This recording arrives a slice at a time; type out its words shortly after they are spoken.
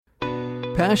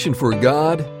passion for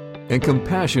God, and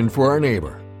compassion for our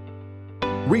neighbor.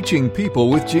 Reaching people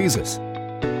with Jesus.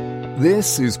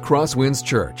 This is CrossWinds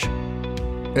Church.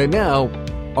 And now,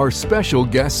 our special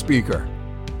guest speaker.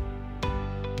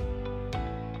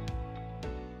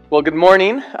 Well, good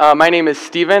morning. My name is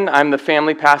Stephen. I'm the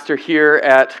family pastor here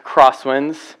at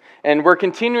CrossWinds. And we're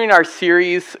continuing our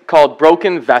series called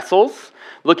Broken Vessels,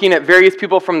 looking at various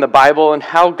people from the Bible and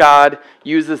how God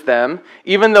uses them,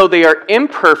 even though they are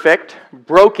imperfect,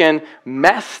 broken,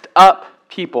 messed up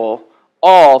people,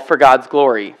 all for God's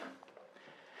glory.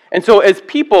 And so as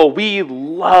people, we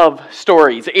love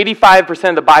stories. 85%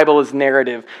 of the Bible is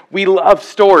narrative. We love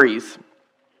stories.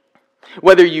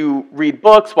 Whether you read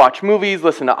books, watch movies,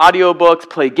 listen to audiobooks,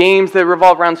 play games that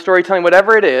revolve around storytelling,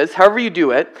 whatever it is, however you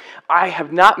do it, I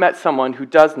have not met someone who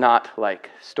does not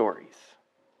like stories.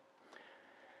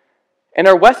 And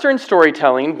our Western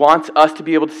storytelling wants us to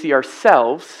be able to see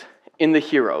ourselves in the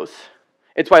heroes.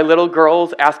 It's why little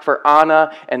girls ask for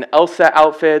Anna and Elsa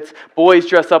outfits, boys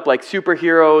dress up like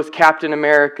superheroes, Captain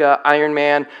America, Iron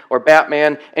Man, or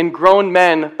Batman, and grown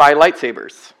men buy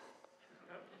lightsabers.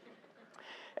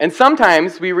 And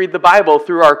sometimes we read the Bible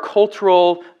through our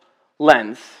cultural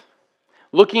lens,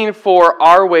 looking for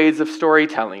our ways of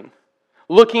storytelling,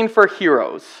 looking for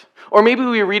heroes. Or maybe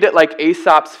we read it like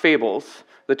Aesop's fables,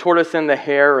 the tortoise and the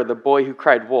hare, or the boy who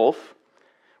cried wolf.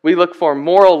 We look for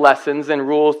moral lessons and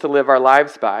rules to live our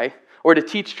lives by, or to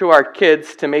teach to our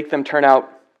kids to make them turn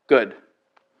out good.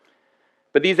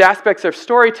 But these aspects of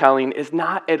storytelling is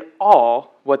not at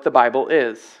all what the Bible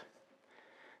is.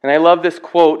 And I love this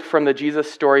quote from the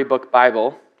Jesus Storybook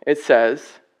Bible. It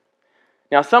says,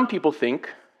 "Now some people think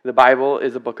the Bible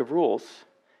is a book of rules,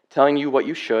 telling you what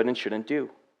you should and shouldn't do.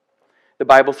 The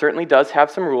Bible certainly does have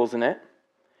some rules in it.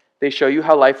 They show you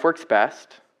how life works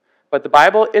best. But the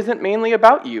Bible isn't mainly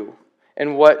about you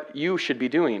and what you should be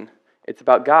doing. It's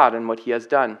about God and what He has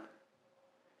done.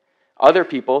 Other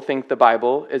people think the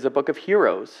Bible is a book of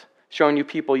heroes, showing you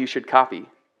people you should copy.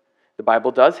 The Bible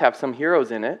does have some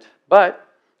heroes in it, but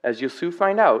as you'll soon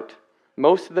find out,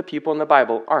 most of the people in the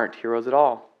Bible aren't heroes at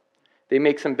all. They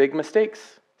make some big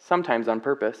mistakes, sometimes on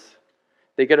purpose.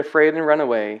 They get afraid and run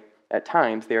away. At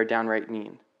times, they are downright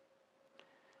mean."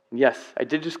 And yes, I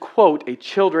did just quote a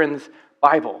children's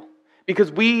Bible,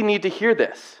 because we need to hear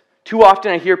this. Too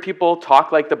often I hear people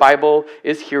talk like the Bible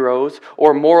is heroes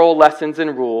or moral lessons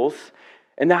and rules,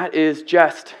 and that is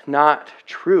just not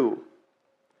true.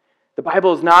 The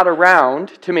Bible is not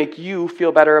around to make you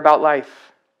feel better about life.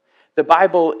 The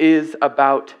Bible is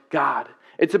about God.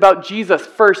 It's about Jesus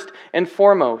first and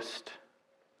foremost.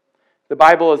 The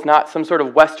Bible is not some sort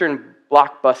of Western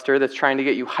blockbuster that's trying to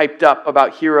get you hyped up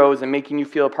about heroes and making you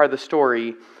feel a part of the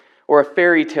story, or a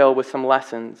fairy tale with some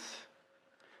lessons.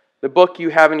 The book you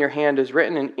have in your hand is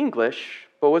written in English,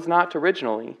 but was not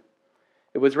originally.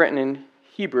 It was written in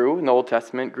Hebrew in the Old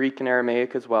Testament, Greek and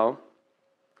Aramaic as well,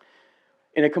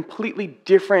 in a completely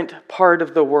different part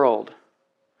of the world.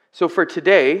 So for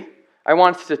today, I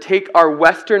want us to take our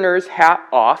Westerner's hat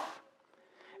off,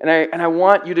 and I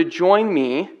want you to join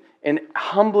me in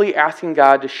humbly asking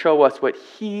God to show us what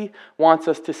He wants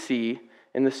us to see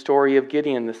in the story of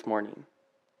Gideon this morning.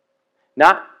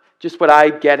 Not just what I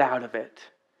get out of it.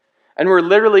 And we're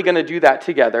literally going to do that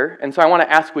together. And so I want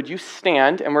to ask, would you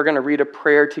stand, and we're going to read a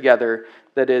prayer together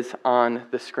that is on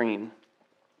the screen.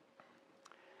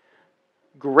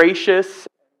 Gracious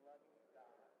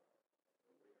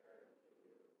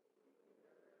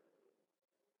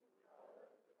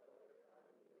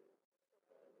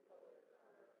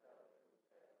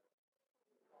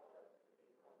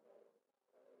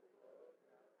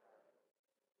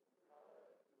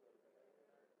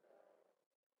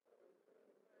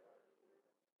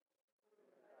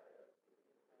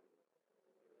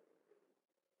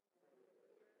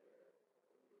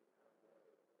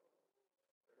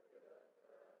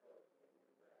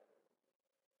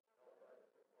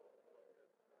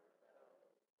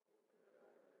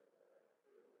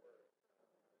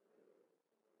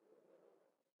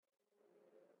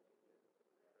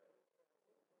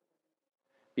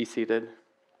Be seated.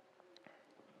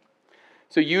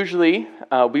 So usually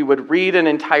we would read an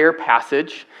entire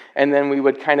passage and then we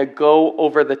would kind of go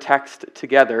over the text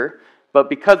together. But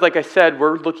because, like I said,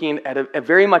 we're looking at a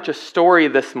very much a story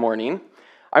this morning,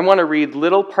 I want to read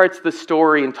little parts of the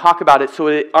story and talk about it so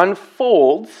it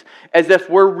unfolds as if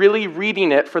we're really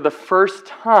reading it for the first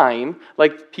time,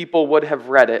 like people would have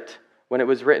read it when it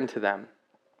was written to them.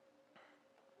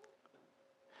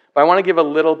 But I want to give a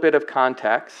little bit of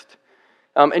context.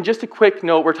 And just a quick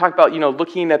note, we're talking about,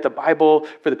 looking at the Bible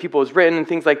for the people it was written and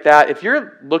things like that. If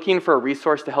you're looking for a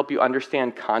resource to help you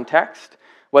understand context,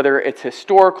 whether it's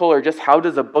historical or just how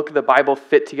does a book of the Bible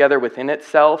fit together within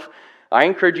itself, I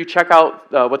encourage you to check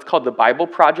out what's called the Bible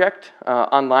Project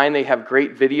online. They have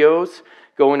great videos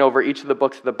going over each of the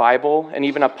books of the Bible and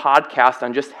even a podcast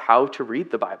on just how to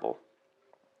read the Bible.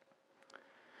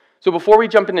 So before we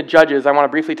jump into Judges, I want to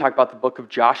briefly talk about the book of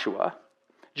Joshua.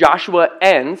 Joshua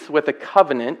ends with a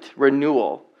covenant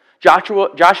renewal.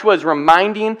 Joshua is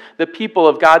reminding the people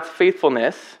of God's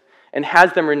faithfulness and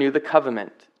has them renew the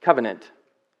covenant.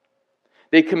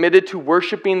 They committed to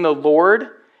worshiping the Lord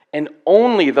and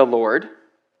only the Lord.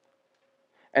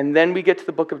 And then we get to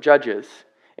the book of Judges,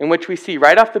 in which we see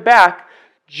right off the bat,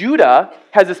 Judah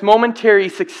has this momentary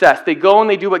success. They go and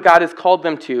they do what God has called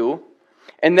them to,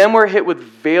 and then we're hit with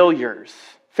failures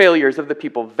of the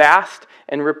people, vast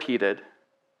and repeated.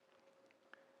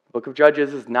 The book of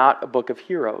Judges is not a book of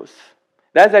heroes.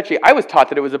 I was taught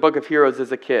that it was a book of heroes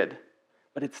as a kid,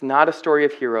 but it's not a story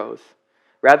of heroes.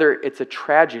 Rather, it's a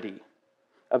tragedy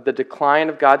of the decline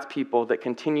of God's people that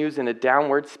continues in a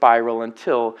downward spiral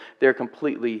until they're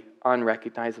completely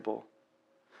unrecognizable.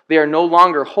 They are no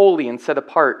longer holy and set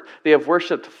apart. They have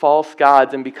worshipped false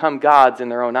gods and become gods in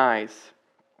their own eyes.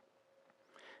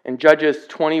 In Judges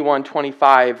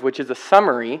 21:25, which is a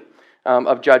summary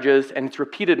of Judges, and it's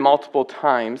repeated multiple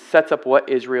times, sets up what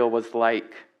Israel was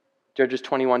like. Judges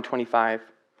 21:25.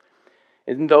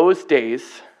 In those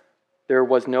days, there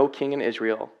was no king in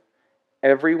Israel.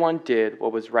 Everyone did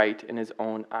what was right in his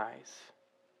own eyes.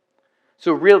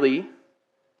 So really,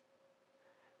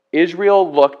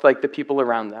 Israel looked like the people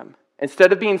around them.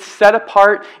 Instead of being set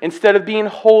apart, instead of being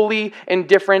holy and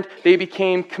different, they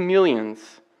became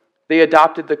chameleons. They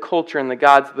adopted the culture and the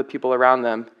gods of the people around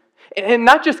them. And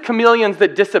not just chameleons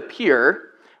that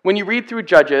disappear. When you read through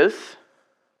Judges,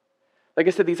 like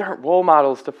I said, these aren't role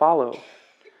models to follow.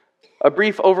 A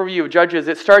brief overview of Judges,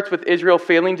 it starts with Israel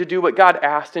failing to do what God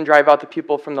asked and drive out the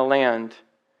people from the land.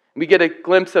 We get a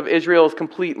glimpse of Israel's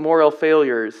complete moral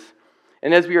failures.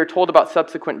 And as we are told about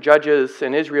subsequent judges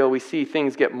in Israel, we see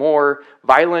things get more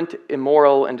violent,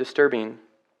 immoral, and disturbing.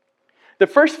 The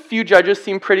first few judges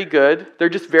seem pretty good. They're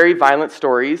just very violent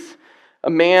stories.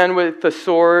 A man with a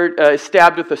sword,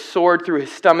 stabbed with a sword through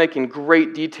his stomach in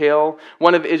great detail.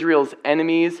 One of Israel's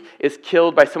enemies is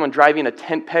killed by someone driving a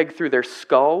tent peg through their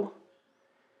skull.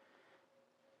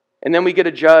 And then we get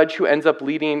a judge who ends up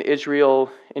leading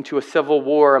Israel into a civil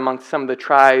war amongst some of the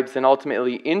tribes and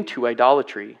ultimately into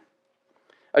idolatry.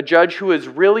 A judge who is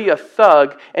really a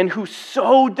thug and who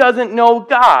so doesn't know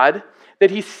God that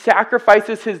he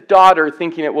sacrifices his daughter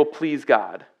thinking it will please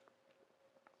God.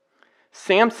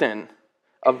 Samson,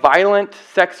 a violent,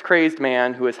 sex-crazed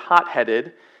man who is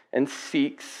hot-headed and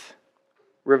seeks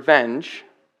revenge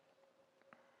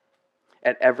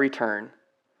at every turn.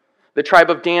 The tribe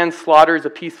of Dan slaughters a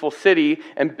peaceful city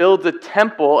and builds a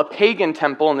temple, a pagan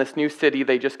temple in this new city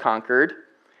they just conquered.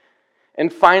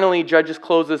 And finally, Judges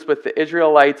closes with the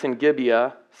Israelites in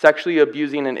Gibeah sexually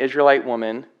abusing an Israelite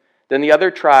woman. Then the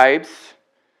other tribes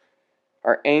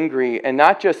are angry and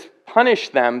not just punish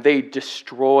them, they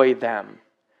destroy them.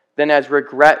 Then as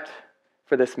regret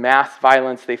for this mass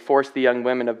violence, they force the young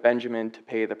women of Benjamin to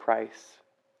pay the price.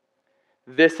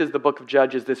 This is the book of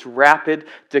Judges, this rapid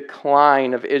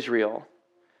decline of Israel.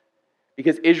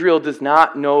 Because Israel does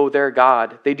not know their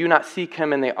God. They do not seek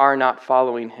him and they are not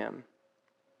following him.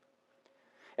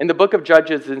 And the book of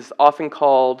Judges is often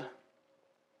called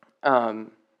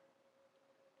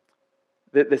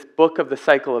this book of the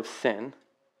cycle of sin.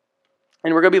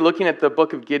 And we're going to be looking at the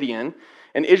book of Gideon.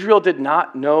 And Israel did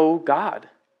not know God.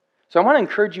 So I want to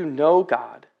encourage you, know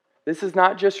God. This is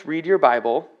not just read your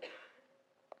Bible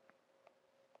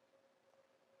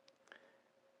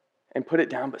and put it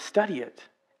down, but study it.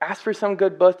 Ask for some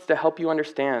good books to help you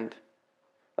understand.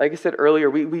 Like I said earlier,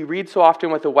 we read so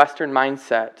often with a Western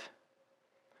mindset,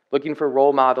 looking for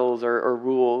role models or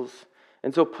rules.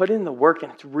 And so put in the work,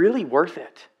 and it's really worth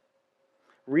it.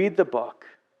 Read the book.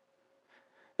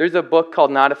 There's a book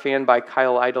called Not a Fan by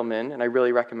Kyle Idleman, and I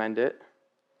really recommend it.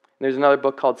 And there's another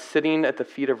book called Sitting at the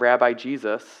Feet of Rabbi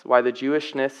Jesus, Why the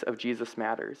Jewishness of Jesus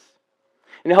Matters.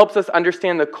 And it helps us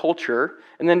understand the culture,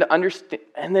 and then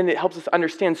it helps us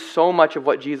understand so much of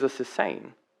what Jesus is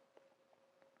saying.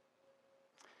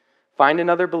 Find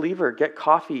another believer, get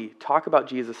coffee, talk about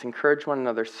Jesus, encourage one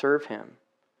another, serve him.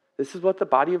 This is what the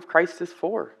body of Christ is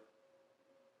for.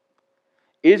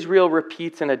 Israel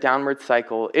repeats in a downward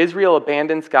cycle. Israel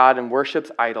abandons God and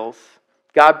worships idols.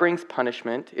 God brings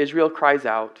punishment. Israel cries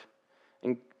out.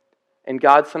 And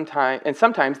God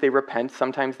sometimes they repent,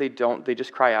 sometimes they don't, they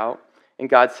just cry out. And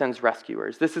God sends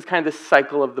rescuers. This is kind of the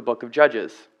cycle of the book of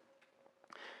Judges.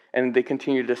 And they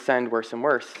continue to descend worse and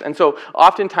worse. And so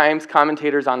oftentimes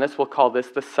commentators on this will call this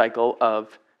the cycle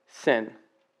of sin.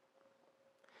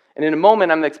 And in a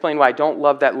moment, I'm going to explain why I don't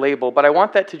love that label, but I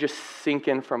want that to just sink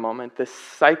in for a moment, this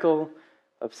cycle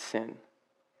of sin.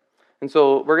 And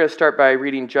so we're going to start by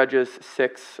reading Judges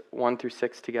 6, 1 through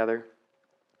 6 together.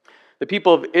 The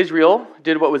people of Israel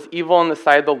did what was evil in the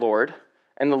sight of the Lord,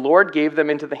 and the Lord gave them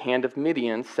into the hand of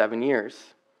Midian 7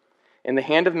 years. And the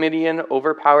hand of Midian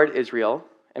overpowered Israel,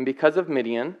 and because of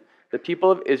Midian, the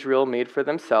people of Israel made for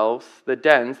themselves the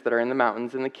dens that are in the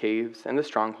mountains and the caves and the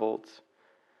strongholds.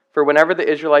 For whenever the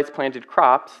Israelites planted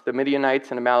crops, the Midianites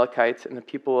and Amalekites and the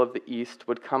people of the east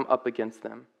would come up against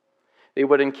them. They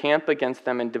would encamp against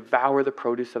them and devour the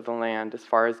produce of the land as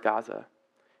far as Gaza,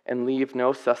 and leave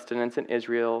no sustenance in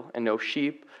Israel and no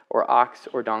sheep or ox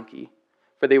or donkey.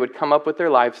 For they would come up with their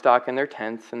livestock and their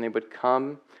tents, and they would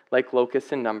come like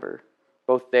locusts in number.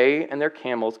 Both they and their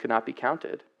camels could not be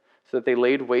counted, so that they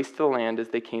laid waste the land as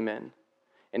they came in.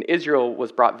 And Israel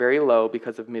was brought very low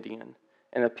because of Midian,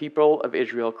 and the people of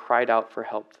Israel cried out for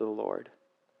help to the Lord.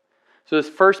 So this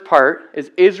first part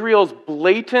is Israel's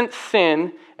blatant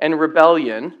sin and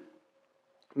rebellion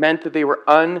meant that they were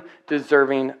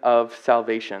undeserving of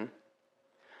salvation.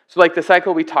 So like the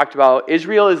cycle we talked about,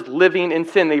 Israel is living in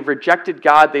sin. They've rejected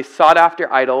God. They sought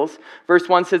after idols. Verse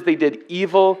 1 says they did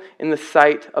evil in the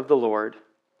sight of the Lord.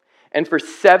 And for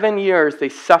 7 years they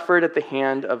suffered at the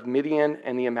hand of Midian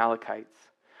and the Amalekites,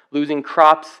 losing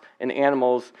crops and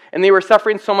animals. And they were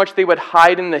suffering so much they would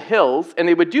hide in the hills. And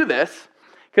they would do this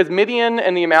because Midian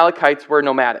and the Amalekites were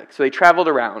nomadic. So they traveled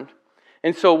around.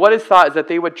 And so what is thought is that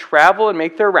they would travel and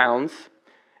make their rounds.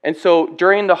 And so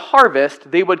during the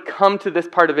harvest, they would come to this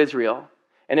part of Israel.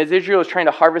 And as Israel was trying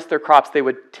to harvest their crops, they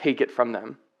would take it from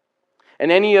them.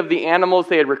 And any of the animals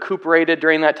they had recuperated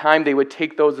during that time, they would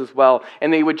take those as well.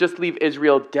 And they would just leave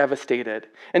Israel devastated.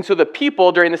 And so the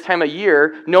people during this time of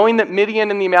year, knowing that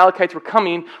Midian and the Amalekites were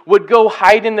coming, would go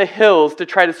hide in the hills to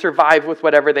try to survive with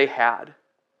whatever they had.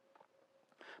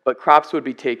 But crops would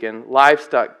be taken,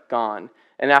 livestock gone.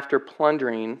 And after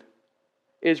plundering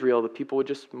Israel, the people would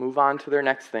just move on to their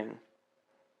next thing.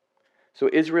 So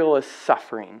Israel is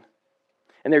suffering.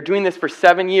 And they're doing this for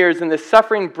 7 years, and this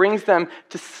suffering brings them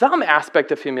to some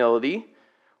aspect of humility.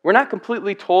 We're not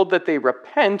completely told that they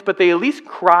repent, but they at least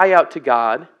cry out to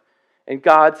God, and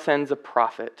God sends a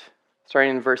prophet.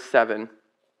 Starting in verse 7.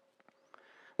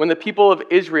 When the people of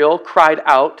Israel cried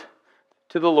out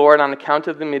to the Lord on account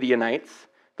of the Midianites,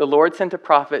 the Lord sent a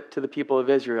prophet to the people of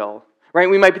Israel. Right?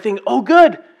 We might be thinking, oh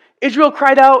good, Israel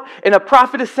cried out and a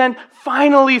prophet is sent.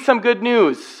 Finally, some good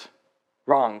news.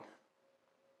 Wrong.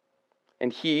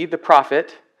 And he, the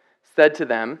prophet, said to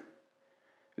them,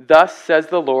 "Thus says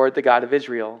the Lord, the God of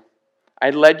Israel,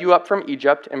 I led you up from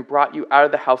Egypt and brought you out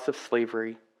of the house of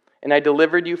slavery. And I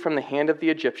delivered you from the hand of the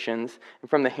Egyptians and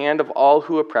from the hand of all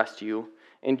who oppressed you,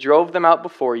 and drove them out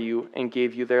before you and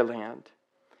gave you their land.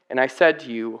 And I said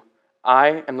to you,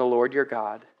 I am the Lord your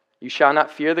God. You shall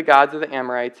not fear the gods of the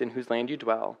Amorites in whose land you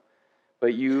dwell,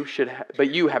 but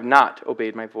you have not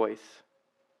obeyed my voice."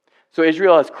 So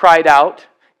Israel has cried out.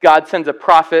 God sends a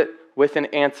prophet with an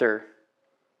answer.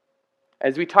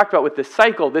 As we talked about with this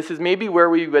cycle, this is maybe where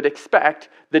we would expect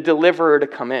the deliverer to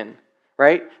come in,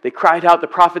 right? They cried out, the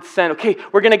prophets sent, okay,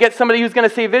 we're going to get somebody who's going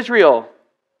to save Israel.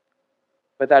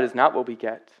 But that is not what we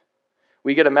get.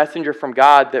 We get a messenger from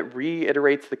God that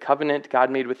reiterates the covenant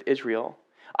God made with Israel.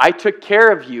 I took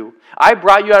care of you. I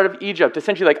brought you out of Egypt.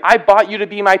 Essentially, like, I bought you to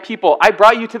be my people. I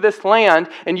brought you to this land,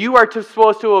 and you are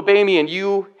supposed to obey me, and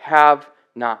you have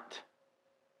not.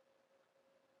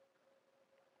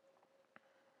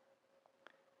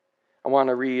 I want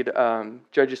to read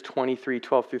Judges 23,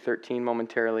 12 through 13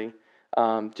 momentarily,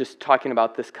 just talking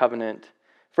about this covenant.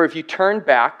 For if you turn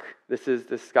back, this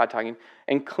is God talking,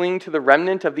 and cling to the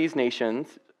remnant of these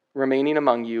nations remaining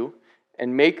among you,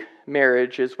 and make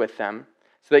marriages with them,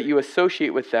 so that you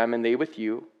associate with them and they with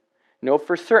you, know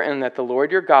for certain that the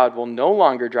Lord your God will no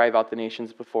longer drive out the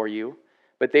nations before you,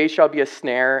 but they shall be a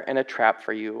snare and a trap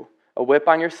for you, a whip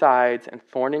on your sides and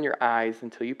thorn in your eyes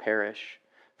until you perish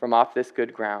from off this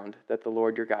good ground that the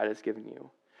Lord your God has given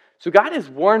you. So God has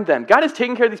warned them. God has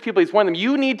taken care of these people. He's warned them,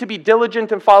 you need to be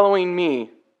diligent in following me.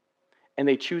 And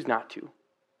they choose not to.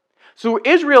 So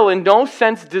Israel in no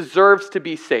sense deserves to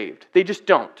be saved. They just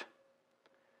don't.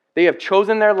 They have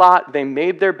chosen their lot. They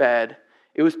made their bed.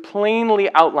 It was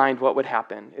plainly outlined what would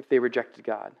happen if they rejected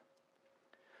God.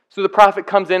 So the prophet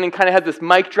comes in and kind of has this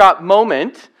mic drop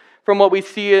moment from what we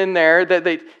see in there.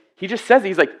 He just says,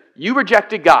 he's like, you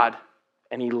rejected God.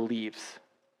 And he leaves.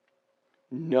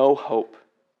 No hope.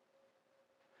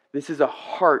 This is a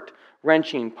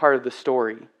heart-wrenching part of the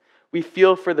story. We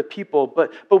feel for the people,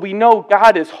 but we know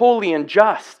God is holy and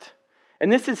just.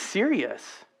 And this is serious.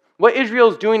 What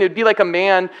Israel's doing, it'd be like a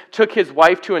man took his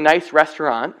wife to a nice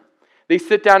restaurant. They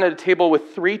sit down at a table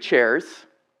with 3 chairs,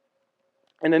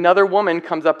 and another woman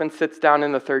comes up and sits down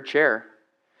in the 3rd chair.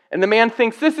 And the man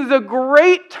thinks this is a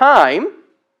great time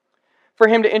for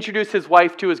him to introduce his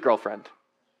wife to his girlfriend.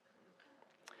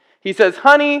 He says,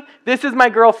 honey, this is my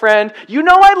girlfriend. You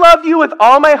know I love you with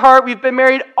all my heart. We've been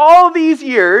married all these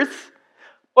years,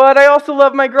 but I also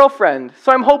love my girlfriend.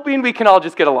 So I'm hoping we can all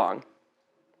just get along.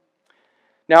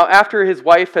 Now, after his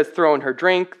wife has thrown her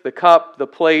drink, the cup, the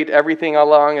plate, everything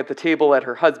along at the table at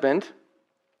her husband,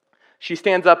 she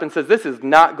stands up and says, this is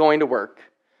not going to work.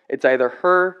 It's either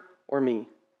her or me.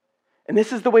 And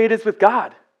this is the way it is with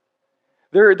God.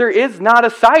 There is not a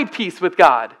side piece with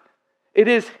God. It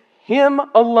is Him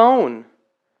alone.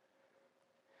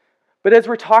 But as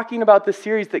we're talking about this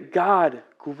series, that God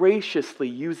graciously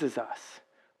uses us,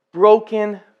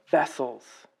 broken vessels.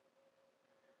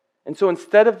 And so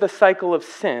instead of the cycle of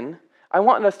sin, I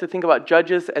want us to think about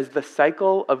Judges as the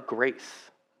cycle of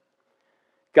grace.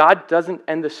 God doesn't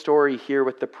end the story here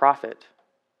with the prophet.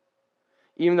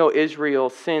 Even though Israel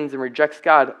sins and rejects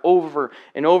God over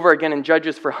and over again in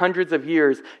Judges for hundreds of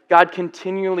years, God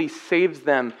continually saves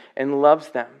them and loves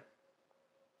them.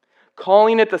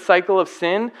 Calling it the cycle of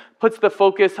sin puts the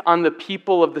focus on the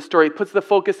people of the story, puts the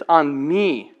focus on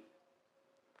me.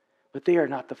 But they are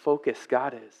not the focus,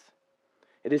 God is.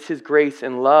 It is His grace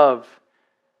and love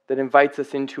that invites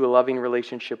us into a loving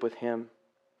relationship with Him.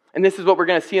 And this is what we're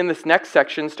going to see in this next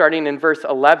section, starting in verse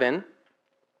 11.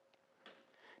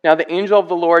 Now the angel of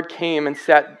the Lord came and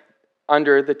sat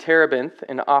under the terebinth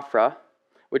in Ophrah,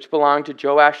 which belonged to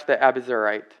Joash the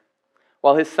Abiezrite,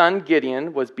 while his son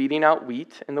Gideon was beating out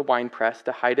wheat in the winepress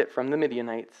to hide it from the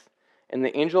Midianites. And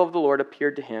the angel of the Lord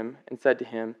appeared to him and said to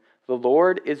him, the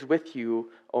Lord is with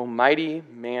you, O mighty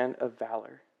man of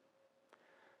valor.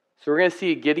 So we're going to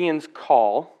see Gideon's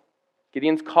call.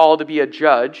 Gideon's call to be a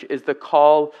judge is the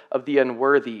call of the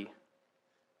unworthy.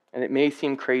 And it may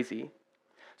seem crazy.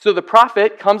 So the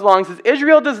prophet comes along and says,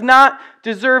 Israel does not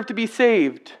deserve to be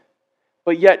saved.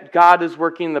 But yet God is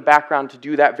working in the background to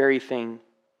do that very thing.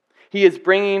 He is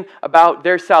bringing about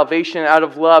their salvation out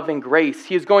of love and grace.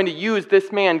 He is going to use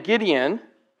this man, Gideon,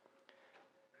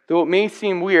 though it may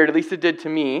seem weird, at least it did to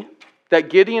me, that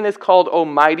Gideon is called, O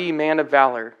mighty man of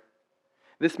valor.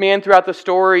 This man throughout the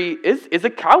story is a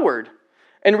coward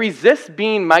and resists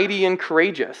being mighty and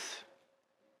courageous.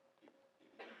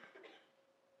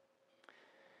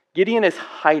 Gideon is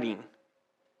hiding.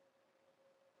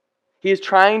 He is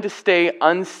trying to stay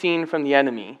unseen from the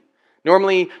enemy.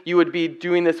 Normally, you would be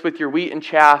doing this with your wheat and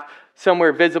chaff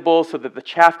somewhere visible so that the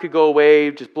chaff could go away,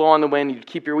 just blow on the wind, you'd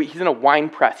keep your wheat. He's in a wine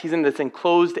press. He's in this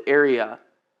enclosed area.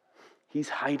 He's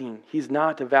hiding. He's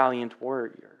not a valiant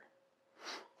warrior.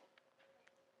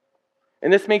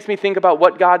 And this makes me think about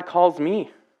what God calls me,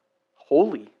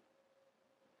 holy. And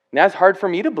that's hard for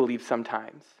me to believe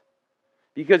sometimes.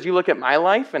 Because you look at my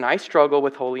life and I struggle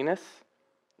with holiness.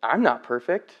 I'm not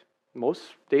perfect. Most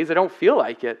days I don't feel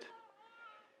like it.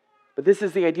 But this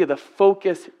is the idea. The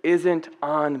focus isn't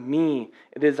on me.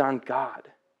 It is on God.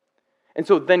 And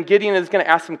so then Gideon is going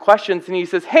to ask some questions and he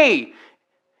says, hey,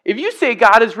 if you say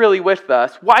God is really with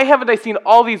us, why haven't I seen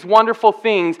all these wonderful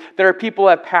things that our people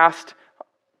have passed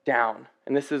down?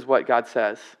 And this is what God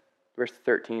says, verse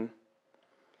 13.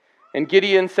 And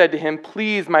Gideon said to him,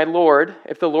 please, my Lord,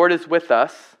 if the Lord is with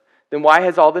us, then why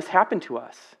has all this happened to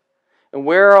us? And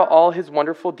where are all his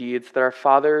wonderful deeds that our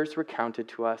fathers recounted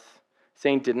to us,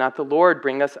 saying, did not the Lord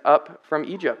bring us up from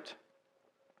Egypt?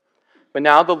 But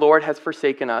now the Lord has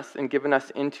forsaken us and given us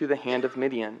into the hand of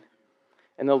Midian.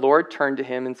 And the Lord turned to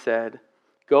him and said,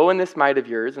 go in this might of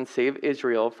yours and save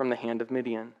Israel from the hand of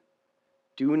Midian.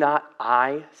 Do not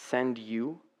I send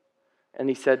you? And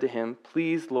he said to him,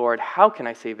 please, Lord, how can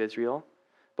I save Israel?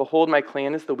 Behold, my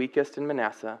clan is the weakest in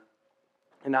Manasseh,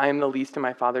 and I am the least in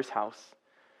my father's house.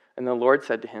 And the Lord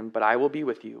said to him, but I will be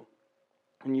with you,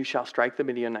 and you shall strike the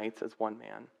Midianites as one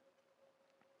man.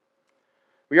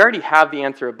 We already have the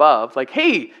answer above, like,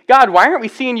 hey, God, why aren't we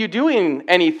seeing you doing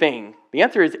anything? The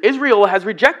answer is, Israel has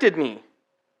rejected me.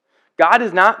 God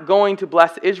is not going to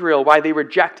bless Israel while they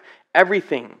reject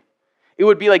everything. It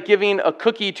would be like giving a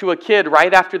cookie to a kid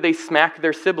right after they smack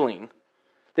their sibling.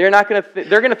 They're going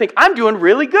to think, I'm doing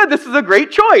really good. This is a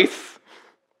great choice.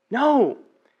 No,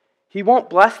 he won't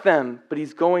bless them, but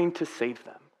he's going to save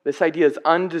them. This idea is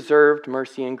undeserved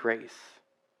mercy and grace.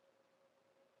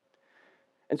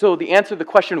 And so the answer to the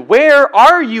question, where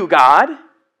are you, God?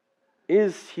 He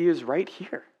is right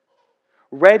here,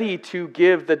 ready to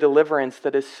give the deliverance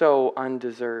that is so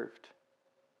undeserved.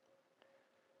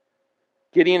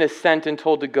 Gideon is sent and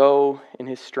told to go in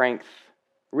his strength,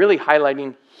 really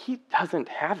highlighting he doesn't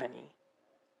have any.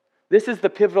 This is the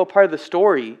pivotal part of the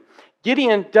story.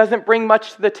 Gideon doesn't bring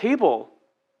much to the table,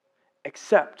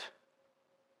 except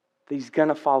that he's going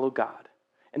to follow God.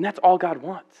 And that's all God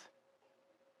wants.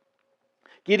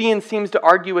 Gideon seems to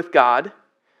argue with God.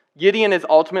 Gideon is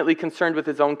ultimately concerned with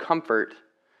his own comfort.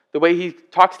 The way he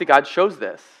talks to God shows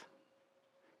this.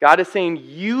 God is saying,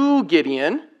 you,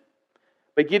 Gideon,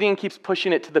 but Gideon keeps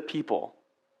pushing it to the people.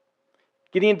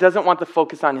 Gideon doesn't want the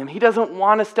focus on him. He doesn't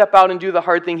want to step out and do the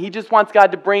hard thing. He just wants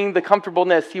God to bring the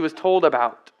comfortableness he was told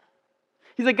about.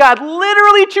 He's like, God,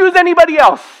 literally choose anybody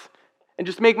else and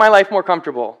just make my life more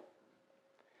comfortable.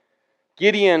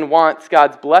 Gideon wants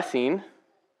God's blessing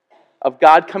of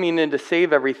God coming in to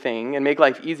save everything and make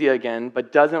life easy again,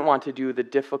 but doesn't want to do the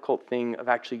difficult thing of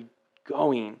actually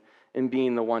going and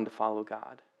being the one to follow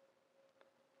God.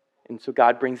 And so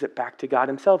God brings it back to God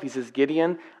himself. He says,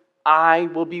 Gideon, I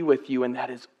will be with you, and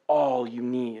that is all you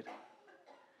need.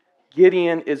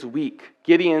 Gideon is weak.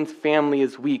 Gideon's family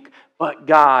is weak, but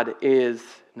God is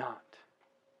not.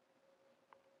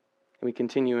 And we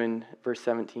continue in verse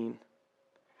 17.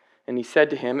 And he said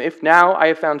to him, if now I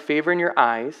have found favor in your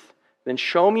eyes, then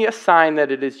show me a sign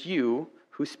that it is you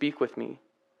who speak with me.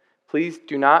 Please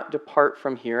do not depart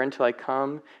from here until I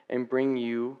come and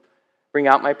bring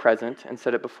out my present and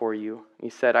set it before you.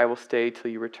 And he said, I will stay till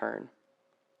you return.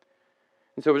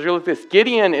 And so as we look at this,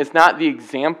 Gideon is not the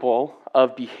example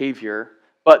of behavior,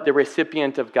 but the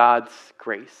recipient of God's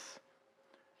grace.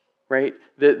 Right?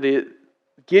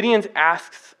 Gideon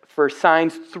asks for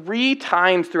signs 3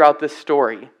 times throughout this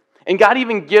story. And God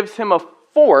even gives him a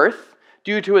 4th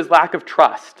due to his lack of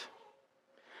trust.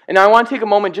 And now I want to take a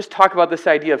moment and just talk about this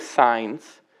idea of signs.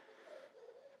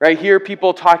 Right here,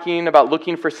 people talking about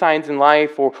looking for signs in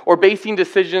life or basing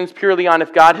decisions purely on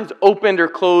if God has opened or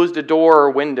closed a door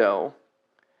or window.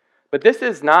 But this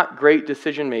is not great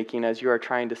decision making as you are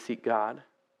trying to seek God.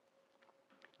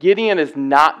 Gideon is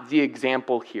not the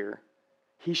example here.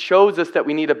 He shows us that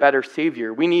we need a better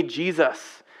Savior. We need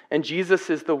Jesus, and Jesus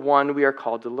is the one we are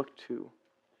called to look to.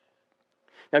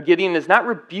 Now, Gideon is not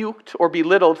rebuked or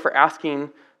belittled for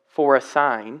asking for a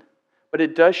sign, but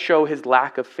it does show his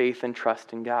lack of faith and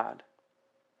trust in God.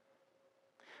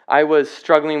 I was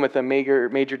struggling with a major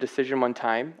decision one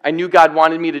time. I knew God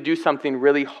wanted me to do something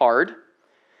really hard,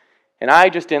 and I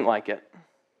just didn't like it.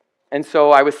 And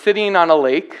so I was sitting on a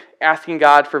lake asking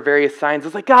God for various signs. I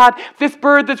was like, God, this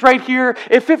bird that's right here,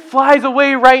 if it flies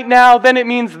away right now, then it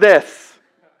means this.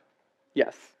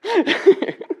 Yes.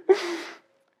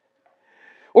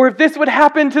 Or if this would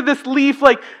happen to this leaf,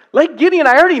 like Gideon,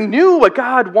 I already knew what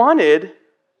God wanted,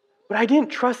 but I didn't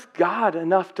trust God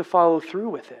enough to follow through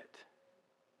with it.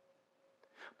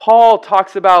 Paul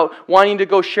talks about wanting to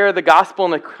go share the gospel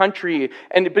in the country,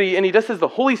 and he just says the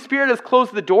Holy Spirit has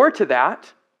closed the door to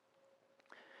that.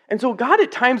 And so God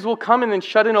at times will come in and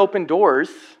shut and open doors.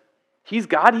 He's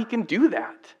God, he can do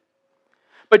that.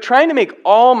 But trying to make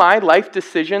all my life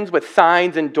decisions with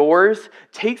signs and doors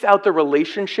takes out the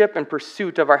relationship and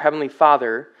pursuit of our Heavenly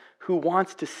Father who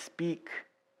wants to speak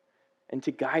and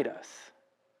to guide us.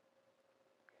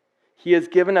 He has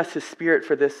given us His Spirit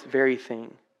for this very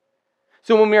thing.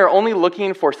 So when we are only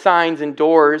looking for signs and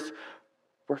doors,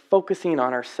 we're focusing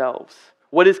on ourselves.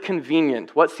 What is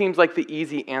convenient? What seems like the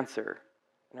easy answer?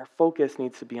 And our focus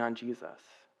needs to be on Jesus.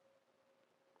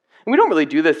 And we don't really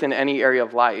do this in any area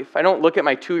of life. I don't look at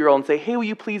my 2-year-old and say, hey, will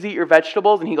you please eat your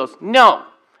vegetables? And he goes, no.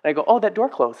 And I go, oh, that door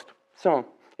closed. So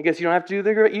I guess you don't have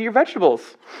to eat your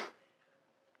vegetables.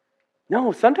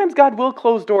 No, sometimes God will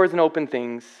close doors and open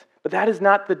things, but that is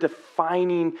not the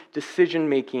defining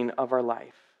decision-making of our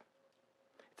life.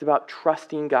 It's about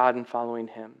trusting God and following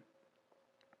Him.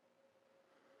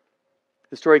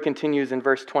 The story continues in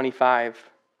verse 25.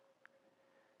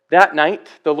 That night,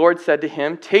 the Lord said to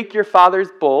him, take your father's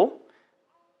bull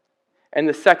and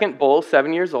the second bull,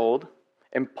 7 years old,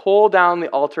 and pull down the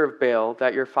altar of Baal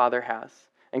that your father has,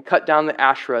 and cut down the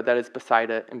Asherah that is beside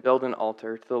it, and build an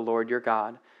altar to the Lord your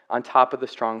God on top of the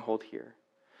stronghold here,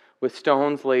 with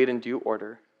stones laid in due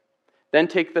order. Then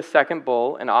take the second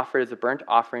bull and offer it as a burnt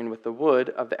offering with the wood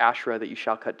of the Asherah that you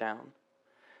shall cut down.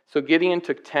 So Gideon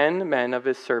took 10 men of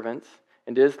his servants,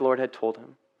 and did as the Lord had told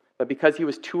him. But because he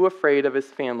was too afraid of his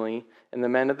family and the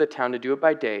men of the town to do it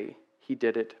by day, he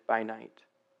did it by night.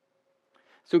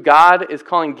 So God is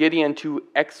calling Gideon to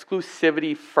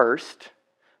exclusivity first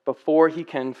before he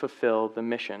can fulfill the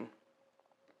mission.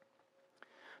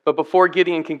 But before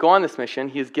Gideon can go on this mission,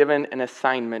 he is given an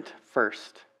assignment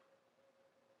first.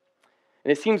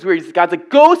 And it seems weird. God's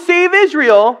like, go save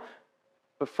Israel,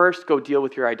 but first go deal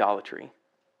with your idolatry.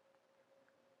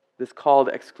 this call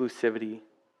to exclusivity.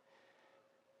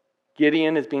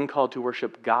 Gideon is being called to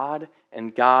worship God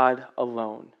and God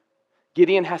alone.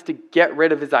 Gideon has to get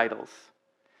rid of his idols.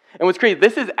 And what's crazy,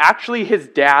 this is actually his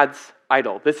dad's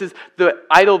idol. This is the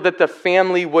idol that the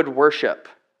family would worship.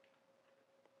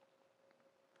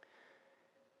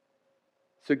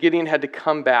 So Gideon had to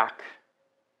come back.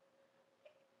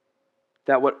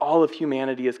 That what all of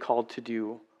humanity is called to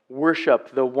do,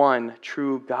 worship the one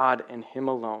true God and Him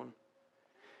alone.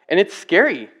 And it's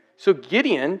scary. So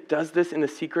Gideon does this in the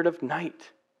secret of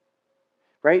night.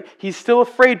 Right? He's still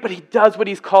afraid, but he does what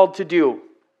he's called to do.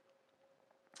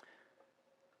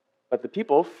 But the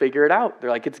people figure it out. They're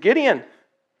like, it's Gideon.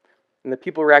 And the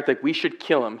people react like, we should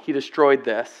kill him. He destroyed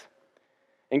this.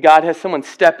 And God has someone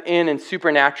step in and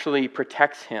supernaturally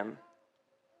protects him.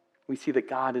 We see that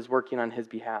God is working on his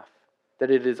behalf.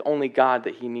 That it is only God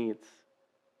that he needs.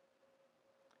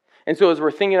 And so as we're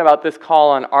thinking about this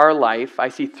call on our life, I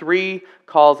see 3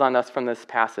 calls on us from this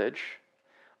passage.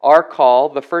 Our call,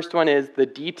 the first one is the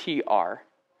DTR,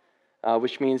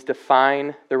 which means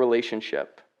define the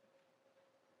relationship.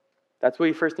 That's what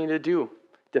we first need to do.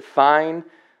 Define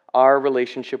our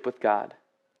relationship with God.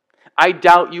 I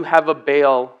doubt you have a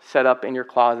Baal set up in your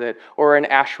closet or an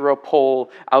Asherah pole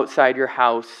outside your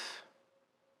house.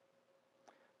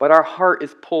 But our heart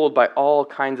is pulled by all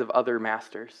kinds of other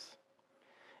masters.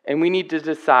 And we need to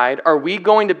decide, are we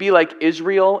going to be like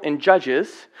Israel and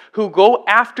Judges, who go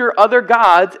after other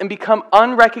gods and become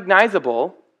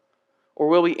unrecognizable? Or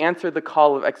will we answer the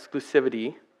call of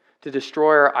exclusivity to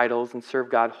destroy our idols and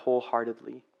serve God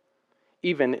wholeheartedly,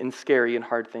 even in scary and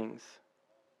hard things?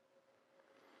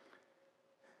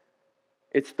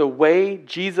 It's the way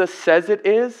Jesus says it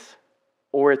is,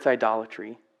 or it's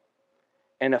idolatry.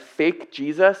 And a fake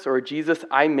Jesus, or a Jesus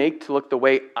I make to look the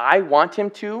way I want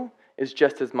him to, is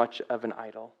just as much of an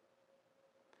idol.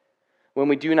 When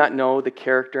we do not know the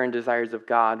character and desires of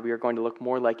God, we are going to look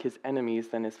more like his enemies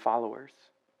than his followers.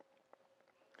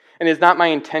 And it's not my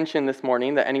intention this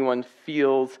morning that anyone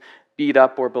feels beat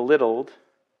up or belittled.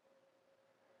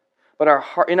 But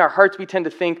in our hearts we tend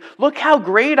to think, look how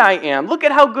great I am. Look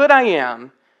at how good I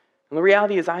am. And the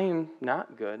reality is I am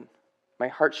not good. My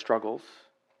heart struggles.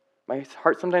 My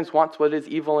heart sometimes wants what is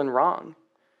evil and wrong.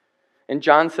 And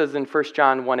John says in 1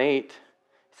 John 1:8, he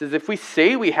says, if we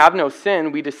say we have no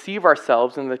sin, we deceive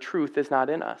ourselves and the truth is not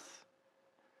in us.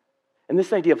 And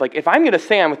this idea of like, if I'm going to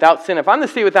say I'm without sin, if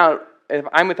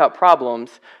I'm without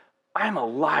problems, I'm a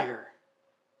liar.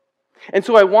 And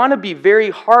so I want to be very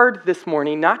hard this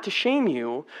morning, not to shame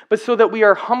you, but so that we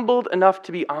are humbled enough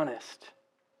to be honest.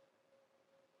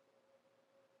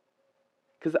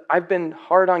 Because I've been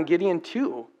hard on Gideon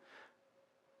too.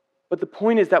 But the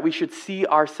point is that we should see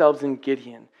ourselves in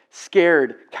Gideon,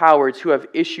 scared cowards who have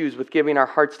issues with giving our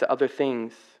hearts to other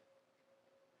things.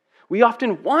 We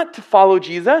often want to follow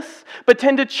Jesus, but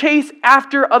tend to chase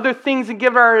after other things and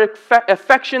give our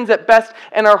affections at best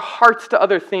and our hearts to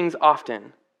other things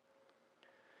often.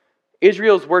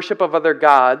 Israel's worship of other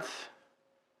gods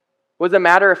was a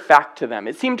matter of fact to them.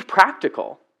 It seemed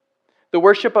practical. The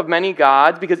worship of many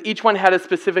gods, because each one had a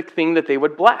specific thing that they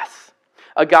would bless.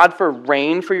 A god for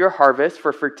rain for your harvest,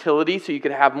 for fertility so you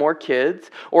could have more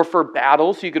kids, or for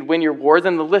battle so you could win your wars,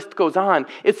 and the list goes on.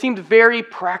 It seemed very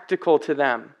practical to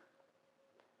them.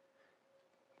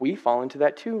 We fall into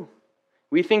that too.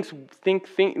 We think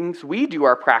things we do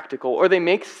are practical, or they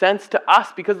make sense to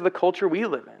us because of the culture we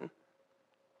live in.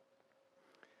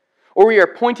 Or we are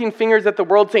pointing fingers at the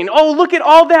world saying, oh, look at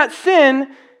all that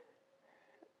sin,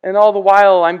 and all the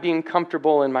while I'm being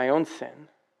comfortable in my own sin.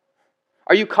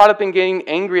 Are you caught up in getting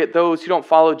angry at those who don't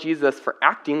follow Jesus for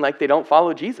acting like they don't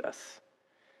follow Jesus?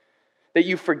 That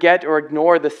you forget or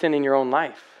ignore the sin in your own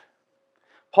life?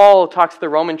 Paul talks to the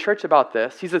Roman church about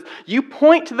this. He says, you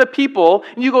point to the people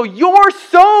and you go, you're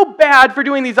so bad for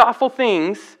doing these awful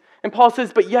things. And Paul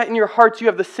says, but yet in your hearts you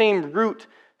have the same root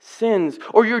sins,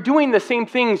 or you're doing the same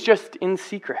things just in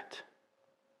secret.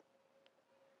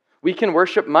 We can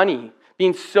worship money,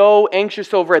 being so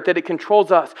anxious over it that it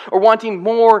controls us, or wanting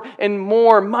more and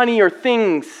more money or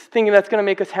things, thinking that's going to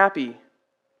make us happy.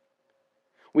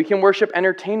 We can worship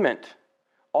entertainment.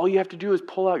 All you have to do is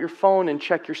pull out your phone and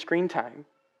check your screen time.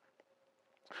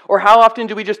 Or how often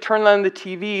do we just turn on the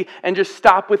TV and just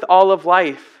stop with all of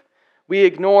life? We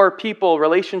ignore people,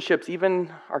 relationships,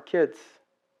 even our kids,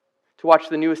 to watch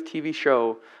the newest TV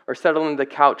show or settle on the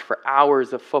couch for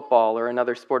hours of football or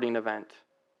another sporting event.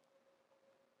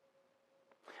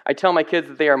 I tell my kids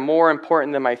that they are more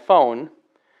important than my phone.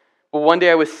 But one day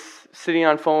I was sitting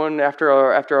on phone after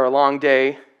a long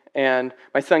day, and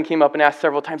my son came up and asked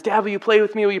several times, Dad, will you play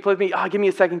with me? Will you play with me? Give me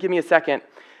a second.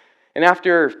 And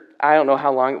after, I don't know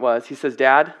how long it was. He says,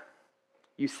 "Dad,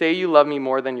 you say you love me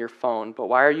more than your phone, but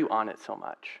why are you on it so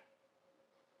much?"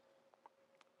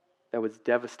 That was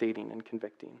devastating and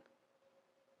convicting.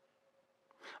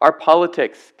 Our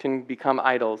politics can become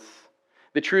idols.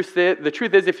 The truth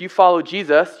is, if you follow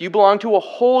Jesus, you belong to a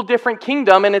whole different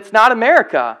kingdom, and it's not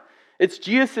America. It's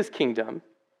Jesus' kingdom.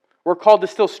 We're called to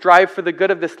still strive for the good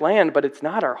of this land, but it's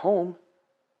not our home.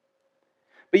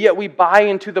 But yet we buy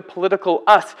into the political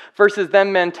us versus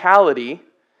them mentality.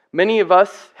 Many of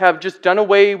us have just done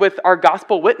away with our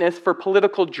gospel witness for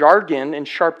political jargon and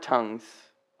sharp tongues.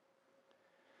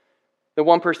 The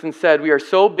one person said, "We are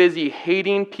so busy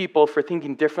hating people for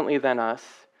thinking differently than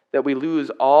us that we lose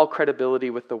all credibility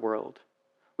with the world.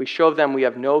 We show them we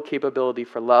have no capability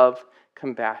for love,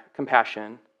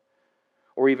 compassion,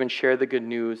 or even share the good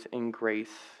news and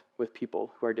grace with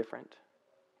people who are different."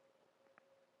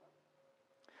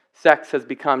 Sex has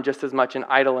become just as much an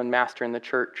idol and master in the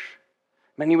church.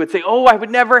 Many would say, "Oh, I would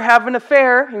never have an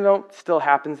affair." It still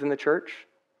happens in the church.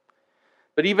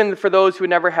 But even for those who would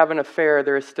never have an affair,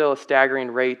 there is still a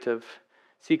staggering rate of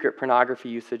secret pornography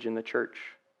usage in the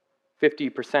church.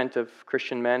 50% of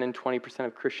Christian men and 20%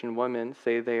 of Christian women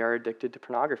say they are addicted to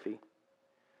pornography.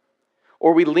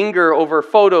 Or we linger over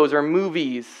photos or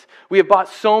movies. We have bought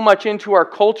so much into our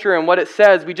culture and what it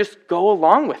says, we just go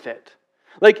along with it.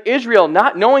 Like Israel,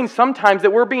 not knowing sometimes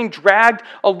that we're being dragged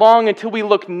along until we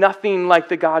look nothing like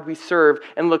the God we serve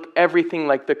and look everything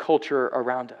like the culture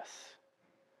around us.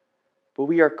 But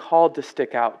we are called to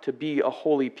stick out, to be a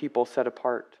holy people set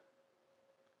apart.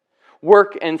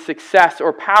 Work and success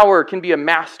or power can be a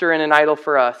master and an idol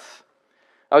for us.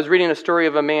 I was reading a story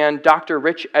of a man, Dr.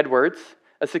 Rich Edwards,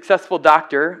 a successful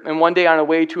doctor, and one day on a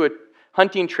way to a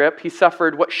hunting trip, he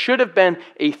suffered what should have been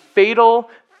a fatal,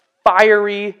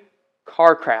 fiery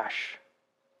car crash.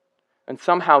 And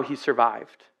somehow he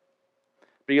survived.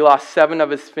 But he lost 7 of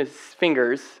his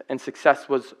fingers, and success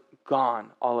was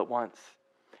gone all at once.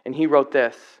 And he wrote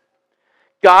this: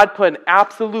 "God put an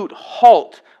absolute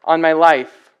halt on my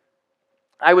life.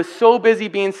 I was so busy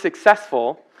being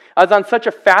successful. I was on such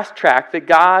a fast track that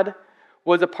God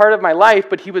was a part of my life,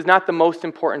 but He was not the most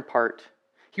important part.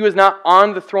 He was not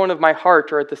on the throne of my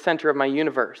heart or at the center of my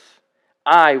universe.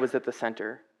 I was at the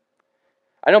center.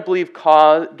 I don't believe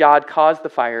God caused the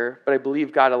fire, but I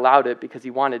believe God allowed it because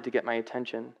He wanted to get my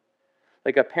attention.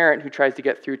 Like a parent who tries to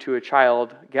get through to a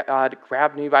child, God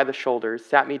grabbed me by the shoulders,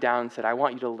 sat me down, and said, 'I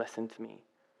want you to listen to me.'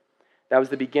 That was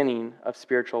the beginning of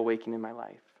spiritual awakening in my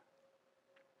life."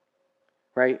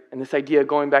 Right? And this idea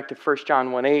going back to 1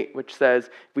 John 1:8, which says,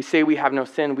 if we say we have no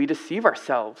sin, we deceive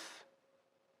ourselves.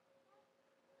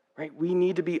 Right? We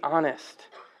need to be honest.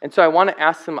 And so I want to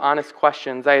ask some honest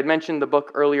questions. I had mentioned the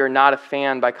book earlier, Not a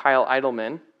Fan by Kyle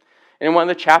Idleman. And in one of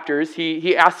the chapters,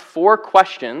 he asks 4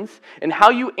 questions, and how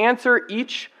you answer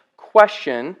each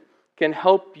question can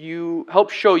help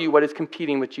show you what is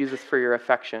competing with Jesus for your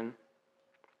affection.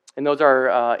 And those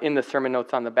are in the sermon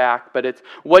notes on the back. But it's,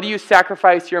 what do you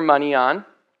sacrifice your money on?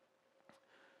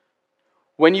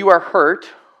 When you are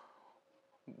hurt,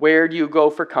 where do you go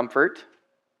for comfort?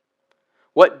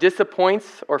 What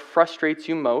disappoints or frustrates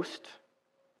you most?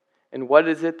 And what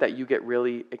is it that you get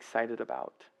really excited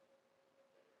about?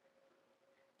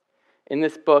 In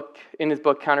his book,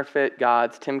 Counterfeit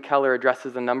Gods, Tim Keller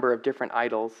addresses a number of different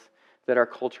idols that our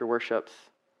culture worships.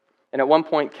 And at one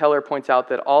point, Keller points out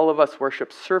that all of us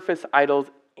worship surface idols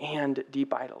and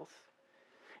deep idols.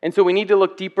 And so we need to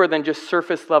look deeper than just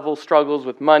surface level struggles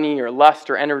with money or lust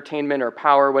or entertainment or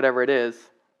power, whatever it is.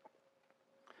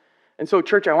 And so,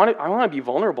 church, I want to be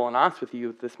vulnerable and honest with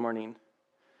you this morning.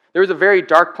 There was a very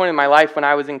dark point in my life when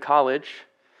I was in college.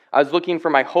 I was looking for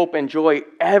my hope and joy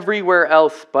everywhere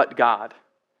else but God.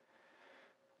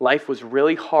 Life was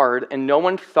really hard, and no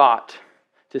one thought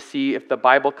to see if the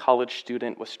Bible college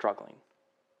student was struggling.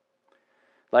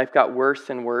 Life got worse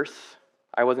and worse.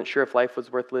 I wasn't sure if life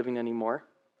was worth living anymore.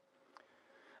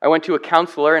 I went to a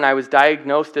counselor, and I was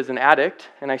diagnosed as an addict,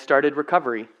 and I started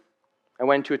recovery. I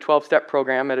went to a 12-step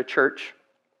program at a church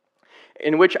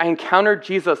in which I encountered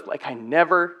Jesus like I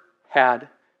never had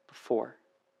before.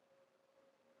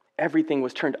 Everything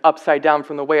was turned upside down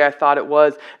from the way I thought it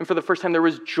was, and for the first time there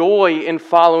was joy in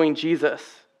following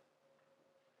Jesus.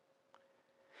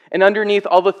 And underneath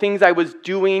all the things I was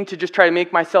doing to just try to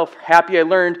make myself happy, I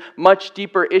learned much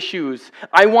deeper issues.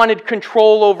 I wanted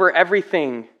control over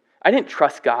everything. I didn't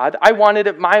trust God. I wanted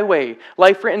it my way.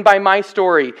 Life written by my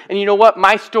story. And you know what?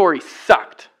 My story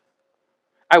sucked.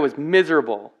 I was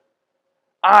miserable.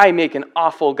 I make an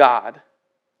awful God.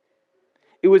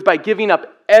 It was by giving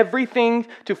up everything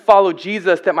to follow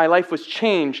Jesus that my life was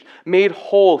changed, made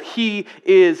whole. He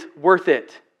is worth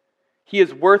it. He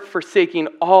is worth forsaking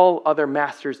all other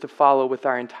masters to follow with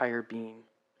our entire being.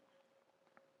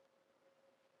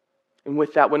 And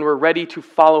with that, when we're ready to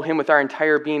follow him with our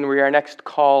entire being, we are next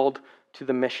called to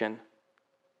the mission.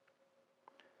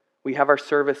 We have our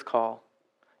service call.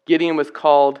 Gideon was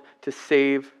called to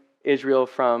save Israel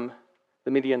from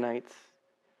the Midianites.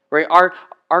 Right?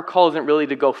 Our call isn't really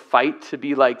to go fight, to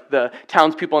be like the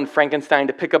townspeople in Frankenstein,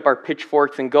 to pick up our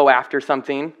pitchforks and go after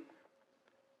something.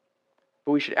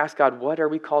 But we should ask God, what are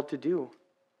we called to do?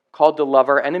 Called to love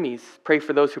our enemies, pray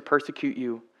for those who persecute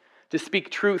you, to speak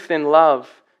truth in love,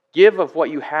 give of what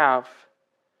you have,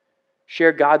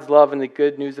 share God's love and the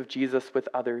good news of Jesus with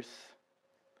others,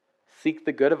 seek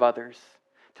the good of others,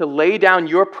 to lay down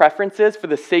your preferences for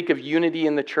the sake of unity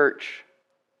in the church.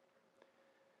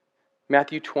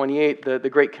 Matthew 28, the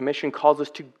Great Commission, calls us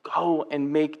to go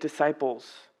and make disciples.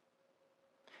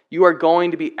 You are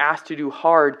going to be asked to do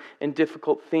hard and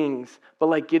difficult things, but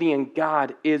like Gideon,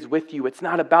 God is with you. It's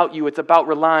not about you, it's about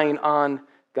relying on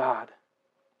God.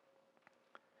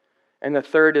 And the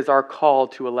third is our call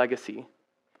to a legacy.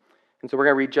 And so we're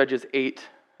going to read Judges 8,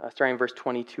 starting in verse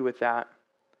 22 with that.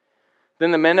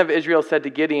 Then the men of Israel said to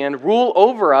Gideon, "Rule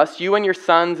over us, you and your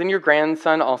sons and your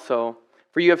grandson also,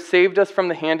 for you have saved us from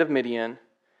the hand of Midian."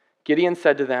 Gideon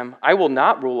said to them, "I will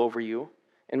not rule over you,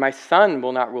 and my son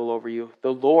will not rule over you.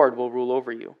 The Lord will rule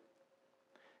over you."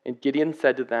 And Gideon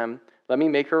said to them, "Let me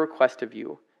make a request of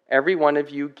you. Every one of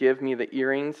you give me the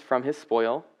earrings from his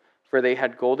spoil," for they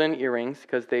had golden earrings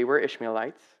because they were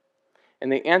Ishmaelites.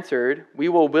 And they answered, "We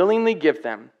will willingly give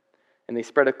them." And they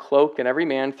spread a cloak, and every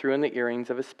man threw in the earrings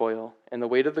of his spoil. And the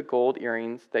weight of the gold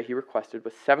earrings that he requested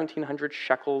was 1,700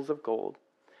 shekels of gold,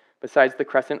 besides the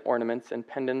crescent ornaments and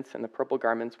pendants and the purple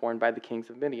garments worn by the kings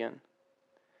of Midian,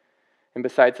 and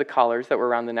besides the collars that were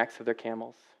around the necks of their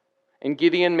camels. And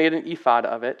Gideon made an ephod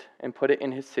of it and put it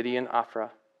in his city in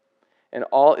Ophrah. And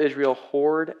all Israel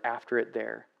whored after it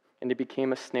there, and it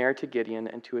became a snare to Gideon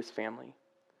and to his family.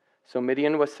 So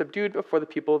Midian was subdued before the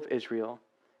people of Israel,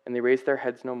 and they raised their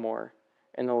heads no more.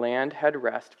 And the land had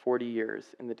rest 40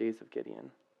 years in the days of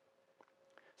Gideon.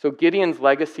 So Gideon's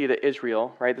legacy to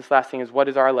Israel, right? This last thing is, what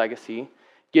is our legacy?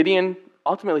 Gideon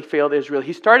ultimately failed Israel.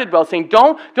 He started well saying,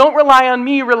 don't rely on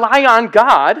me, rely on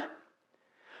God.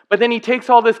 But then he takes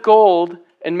all this gold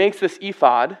and makes this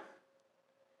ephod.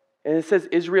 And it says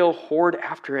Israel whored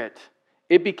after it.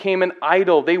 It became an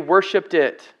idol. They worshipped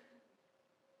it.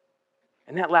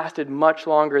 And that lasted much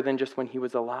longer than just when he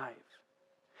was alive.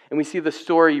 And we see the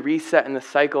story reset in the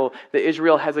cycle that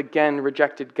Israel has again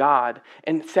rejected God,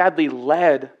 and sadly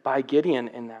led by Gideon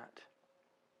in that.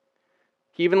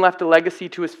 He even left a legacy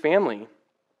to his family.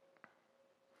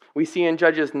 We see in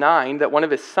Judges 9 that one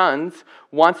of his sons,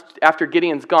 after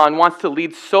Gideon's gone, wants to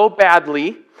lead so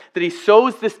badly that he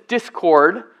sows this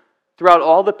discord throughout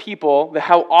all the people, that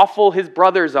how awful his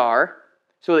brothers are,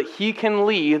 so that he can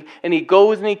lead, and he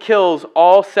goes and he kills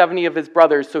all 70 of his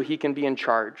brothers so he can be in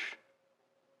charge.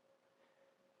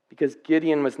 Because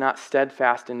Gideon was not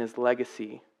steadfast in his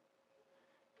legacy.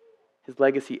 His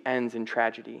legacy ends in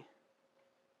tragedy.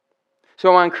 So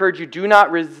I want to encourage you, do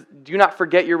not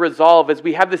forget your resolve as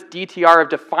we have this DTR of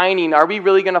defining, are we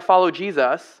really going to follow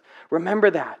Jesus? Remember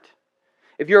that.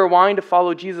 If you're wanting to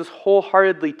follow Jesus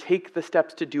wholeheartedly, take the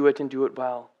steps to do it and do it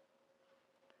well.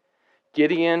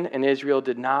 Gideon and Israel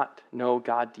did not know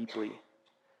God deeply.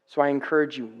 So I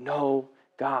encourage you, know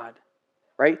God.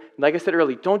 Right? Like I said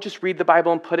earlier, don't just read the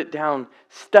Bible and put it down.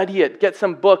 Study it. Get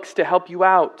some books to help you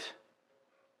out.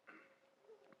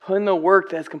 Put in the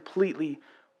work that's completely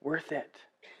worth it.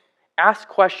 Ask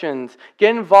questions.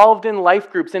 Get involved in life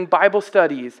groups and Bible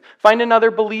studies. Find another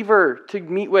believer to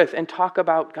meet with and talk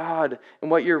about God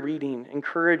and what you're reading.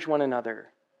 Encourage one another.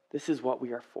 This is what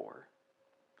we are for.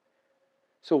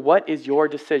 So what is your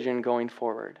decision going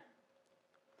forward?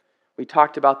 We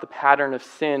talked about the pattern of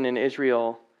sin in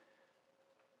Israel.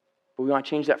 But we want to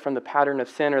change that from the pattern of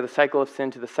sin or the cycle of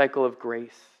sin to the cycle of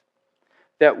grace.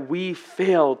 That we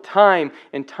fail time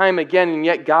and time again, and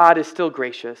yet God is still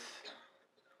gracious.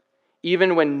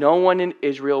 Even when no one in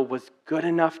Israel was good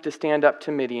enough to stand up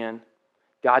to Midian,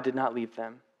 God did not leave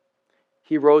them.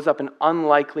 He rose up an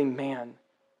unlikely man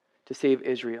to save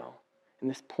Israel. And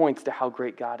this points to how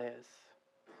great God is.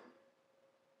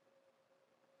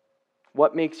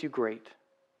 What makes you great?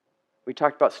 We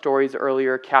talked about stories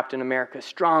earlier. Captain America,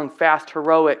 strong, fast,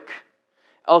 heroic.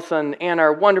 Elsa and Anna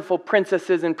are wonderful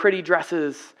princesses in pretty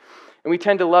dresses. And we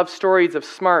tend to love stories of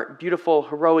smart, beautiful,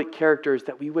 heroic characters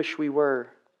that we wish we were.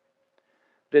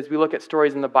 But as we look at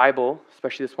stories in the Bible,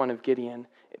 especially this one of Gideon,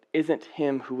 it isn't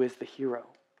him who is the hero.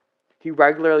 He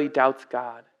regularly doubts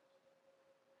God.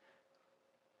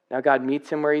 Now God meets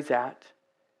him where he's at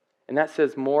And that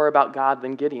says more about God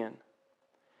than Gideon.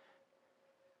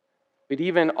 But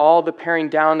even all the paring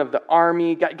down of the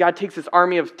army, God takes this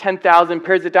army of 10,000,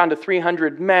 pares it down to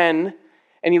 300 men,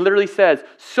 and he literally says,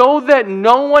 so that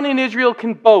no one in Israel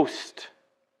can boast,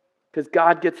 because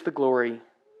God gets the glory. And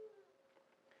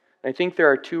I think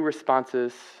there are two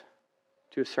responses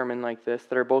to a sermon like this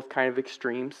that are both kind of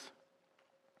extremes.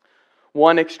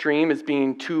 One extreme is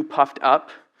being too puffed up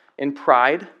in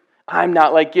pride. I'm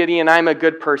not like Gideon, I'm a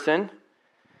good person.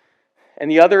 And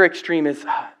the other extreme is,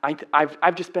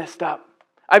 I've just messed up.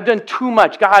 I've done too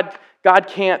much. God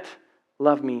can't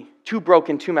love me. Too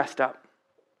broken, too messed up.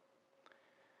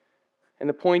 And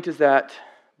the point is that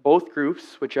both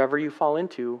groups, whichever you fall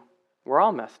into, we're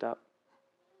all messed up.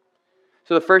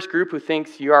 So the first group who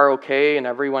thinks you are okay and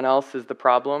everyone else is the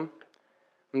problem,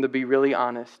 I'm going to be really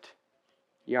honest.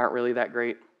 You aren't really that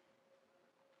great.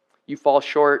 You fall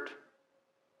short.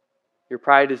 Your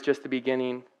pride is just the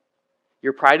beginning.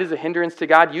 Your pride is a hindrance to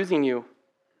God using you.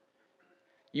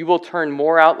 You will turn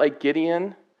more out like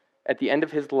Gideon at the end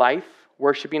of his life,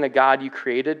 worshiping a God you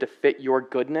created to fit your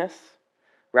goodness,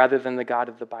 rather than the God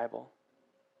of the Bible.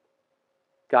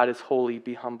 God is holy,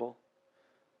 be humble.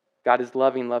 God is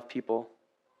loving, love people.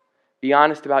 Be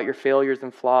honest about your failures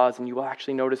and flaws, and you will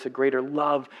actually notice a greater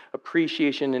love,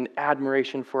 appreciation, and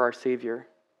admiration for our Savior.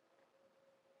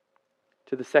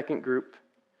 To the second group,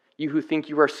 you who think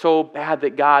you are so bad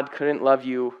that God couldn't love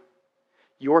you,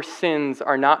 your sins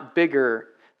are not bigger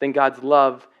than God's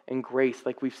love and grace,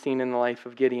 like we've seen in the life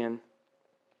of Gideon.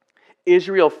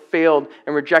 Israel failed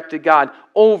and rejected God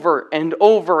over and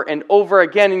over and over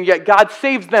again, and yet God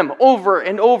saves them over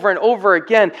and over and over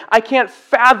again. I can't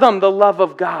fathom the love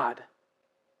of God.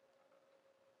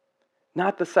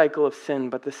 Not the cycle of sin,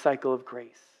 but the cycle of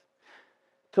grace.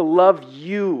 To love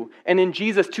you, and in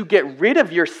Jesus to get rid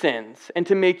of your sins and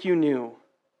to make you new.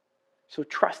 So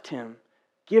trust him.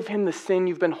 Give him the sin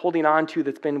you've been holding on to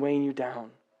that's been weighing you down.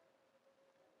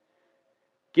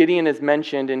 Gideon is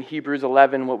mentioned in Hebrews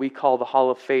 11, what we call the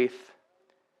Hall of Faith.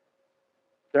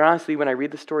 But honestly, when I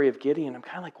read the story of Gideon, I'm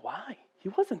kind of like, why? He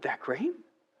wasn't that great.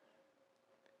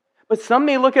 But some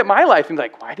may look at my life and be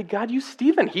like, why did God use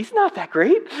Stephen? He's not that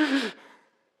great.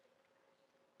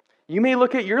 You may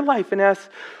look at your life and ask,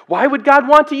 why would God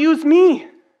want to use me?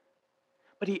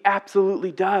 But he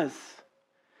absolutely does.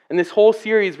 In this whole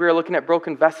series, we're looking at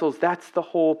broken vessels. That's the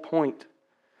whole point.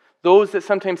 Those that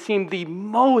sometimes seem the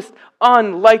most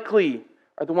unlikely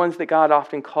are the ones that God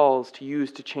often calls to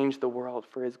use to change the world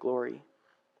for his glory.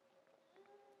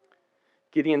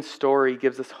 Gideon's story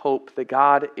gives us hope that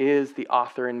God is the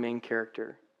author and main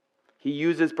character. He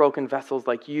uses broken vessels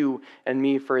like you and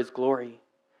me for his glory.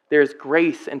 There's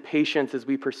grace and patience as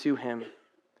we pursue him.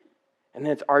 And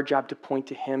then it's our job to point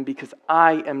to him because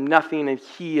I am nothing and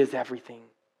he is everything.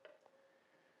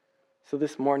 So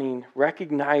this morning,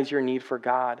 recognize your need for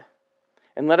God.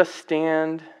 And let us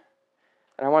stand,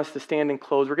 and I want us to stand and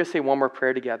close. We're going to say one more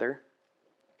prayer together.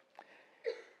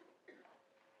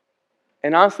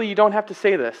 And honestly, you don't have to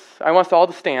say this. I want us all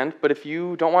to stand, but if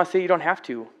you don't want to say it, you don't have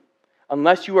to.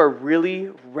 Unless you are really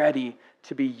ready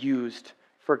to be used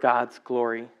for God's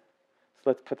glory. So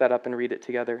let's put that up and read it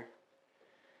together.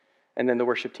 And then the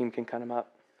worship team can come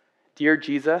up. Dear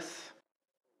Jesus,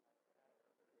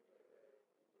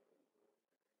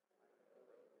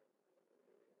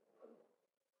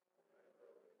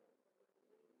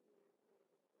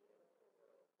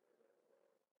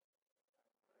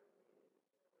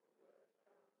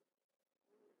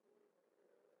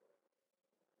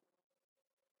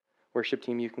 worship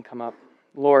team, you can come up.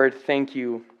 Lord, thank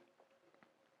you.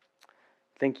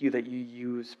 Thank you that you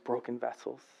use broken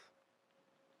vessels.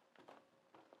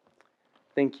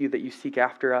 Thank you that you seek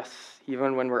after us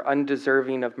even when we're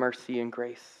undeserving of mercy and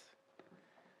grace.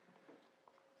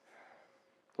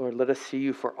 Lord, let us see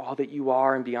you for all that you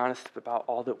are and be honest about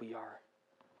all that we are.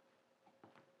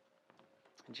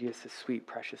 In Jesus' sweet,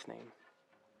 precious name.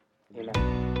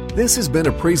 Amen. This has been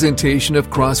a presentation of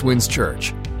CrossWinds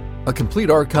Church. A complete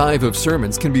archive of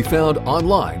sermons can be found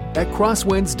online at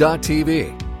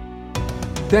crosswinds.tv.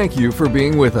 Thank you for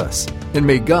being with us, and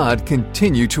may God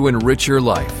continue to enrich your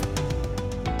life.